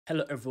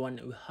Hello everyone,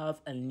 we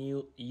have a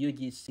new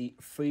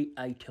UGC free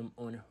item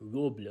on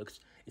Roblox.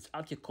 It's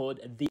actually called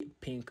the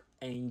Pink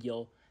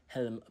Angel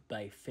Helm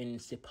by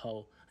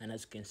Finsipal, and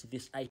as you can see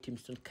this item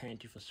is not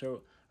currently for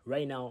sale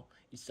right now.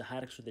 It's the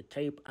hardest with the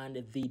tape,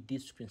 and the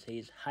description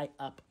says high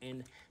up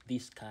in the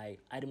sky.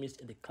 Item is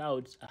in the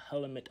clouds. A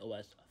helmet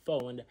was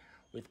found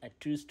with a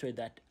two-story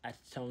that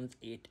outshines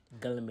it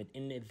glimmered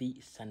in the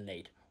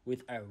sunlight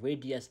with a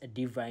radius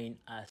divine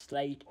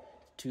slight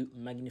to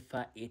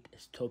magnify it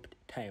stopped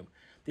time.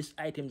 This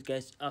item,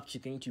 guys, actually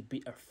going to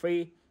be a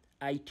free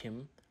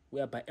item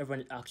whereby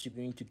everyone is actually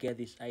going to get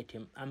this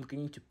item. I'm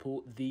going to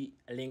put the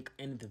link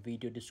in the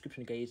video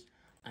description, guys.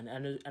 And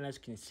as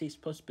you can see, it's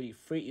possibly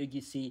free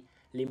UGC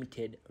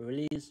limited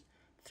release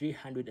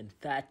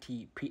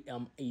 3:30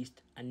 p.m.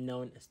 East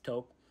unknown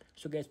stock.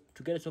 So guys,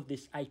 to get us off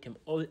this item,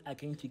 all I'm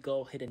going to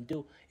go ahead and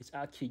do is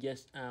actually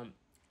just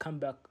come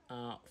back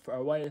for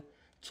a while,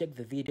 check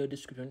the video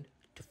description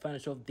to find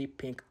us off the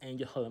Pink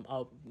Angel Helm.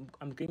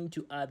 I'm going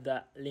to add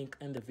the link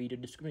in the video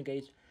description,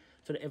 guys,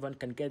 so that everyone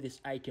can get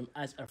this item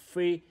as a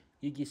free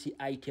UGC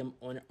item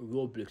on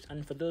Roblox.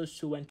 And for those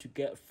who want to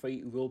get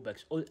free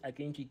Robux, all I'm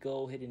going to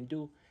go ahead and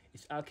do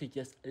is actually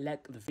just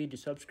like the video,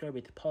 subscribe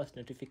with post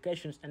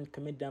notifications, and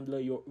comment down below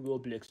your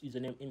Roblox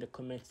username in the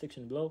comment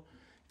section below.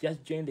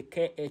 Just join the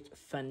KH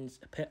Funds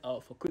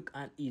payout for quick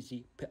and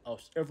easy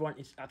payouts. Everyone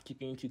is actually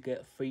going to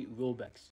get free Robux.